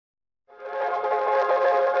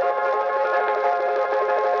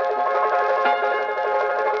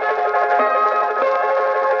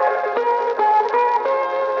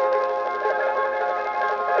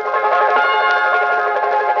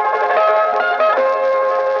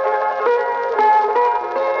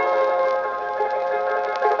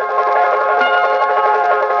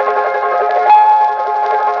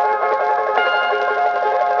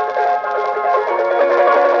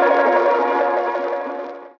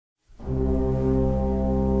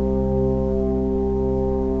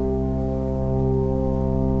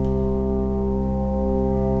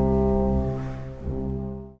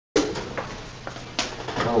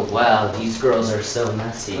Wow, these girls are so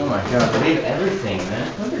messy. Oh my god, they leave everything,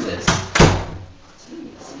 man. Look at this.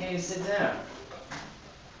 Jeez, can't even sit down.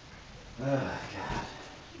 Oh god.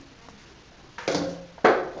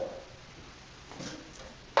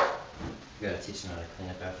 You gotta teach them how to clean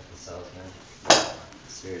up after themselves, man.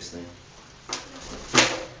 Seriously.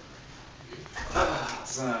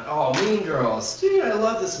 Oh, Mean Girls. Dude, I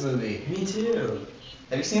love this movie. Me too.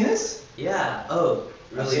 Have you seen this? Yeah. Oh,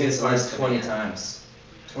 really? I've seen this at least 20 times.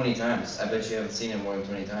 20 times. I bet you haven't seen it more than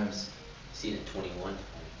 20 times. I've seen it 21.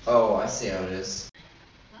 Oh, I see how it is.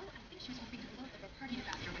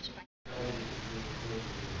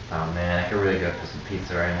 Oh man, I could really go for some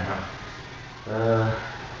pizza right now.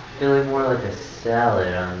 Feeling more like a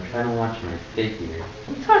salad. I'm trying to watch my figure.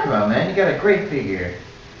 What are you talking about, man? You got a great figure.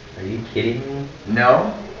 Are you kidding me?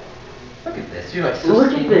 No. Look at this. You're like so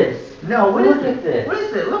Look skinny. at this. No, what Look is at it? this. What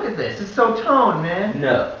is it? Look at this. It's so toned, man.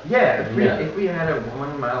 No. Yeah, No. if we had a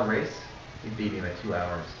 1 mile race, you'd beat me by 2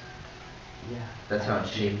 hours. Yeah. That's how in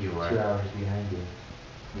shape you are. 2 hours behind you.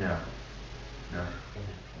 No. No. Yeah.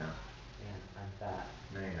 No. Yeah, I'm fat.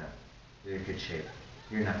 No, you're not. You're in good shape.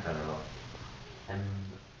 You're not fat at all. I'm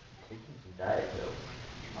taking some diet pills.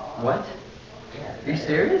 What? Yeah. Are you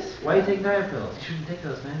serious? Why are you taking diet pills? You shouldn't take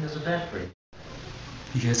those, man. Those are bad for you.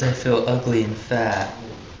 Because I feel ugly and fat.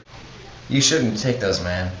 You shouldn't take those,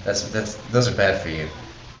 man. Those are bad for you.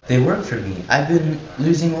 They work for me. I've been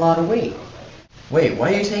losing a lot of weight. Wait,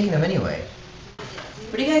 why are you taking them anyway?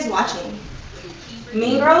 What are you guys watching?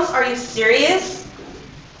 Mean Girls? Are you serious?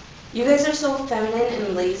 You guys are so feminine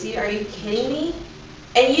and lazy. Are you kidding me?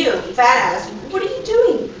 And you, fat ass, what are you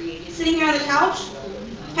doing? Sitting here on the couch?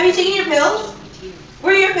 Have you taken your pills?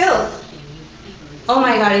 Where are your pills? Oh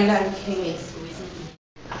my god, you gotta be kidding me.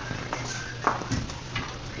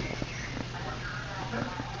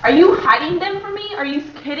 Are you hiding them from me? Are you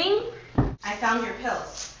kidding? I found your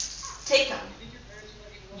pills. Take them.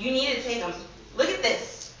 You need to take them. Look at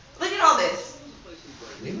this. Look at all this.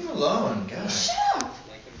 Leave him alone, gosh. Shut up.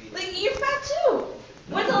 Like, you're fat too.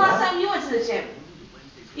 When's the last time you went to the gym?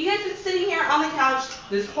 You guys been sitting here on the couch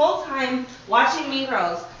this whole time watching Mean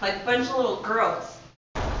Girls like a bunch of little girls.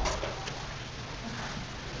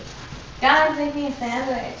 Guys, make me a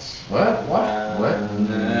sandwich. What? What?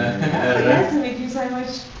 Yes, make you a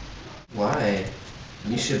sandwich. Why?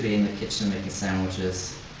 You should be in the kitchen making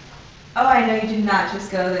sandwiches. Oh, I know you did not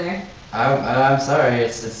just go there. I'm sorry.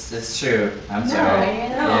 It's true. I'm sorry.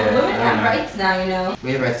 No, Yeah, women I have know. rights now, you know.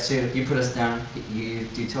 We have rights too. You put us down. You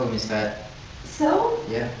told me he's fat. So,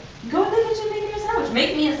 Yeah. go in the kitchen and make me a sandwich.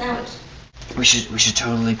 Make me a sandwich. We should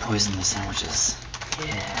totally poison the sandwiches.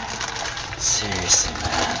 Yeah. Seriously,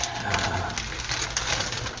 man.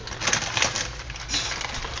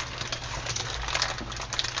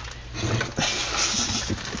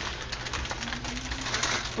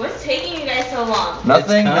 What's taking you guys so long?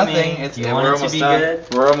 Nothing. You want it to be good?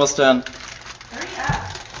 We're almost done. Hurry up.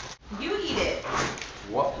 You eat it.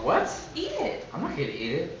 What? Eat it. I'm not gonna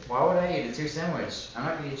eat it. Why would I eat it? It's your sandwich. I'm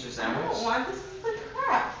not gonna eat your I sandwich. don't want this. Is like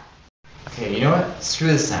crap. Okay, you know what? Screw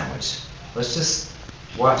the sandwich. Let's just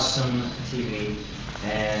watch some TV.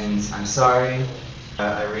 And I'm sorry.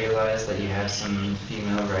 I realize that you have some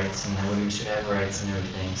female rights and that women should have rights and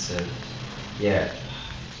everything. So, yeah.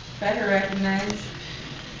 Better recognize.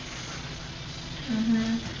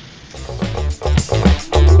 Mm-hmm.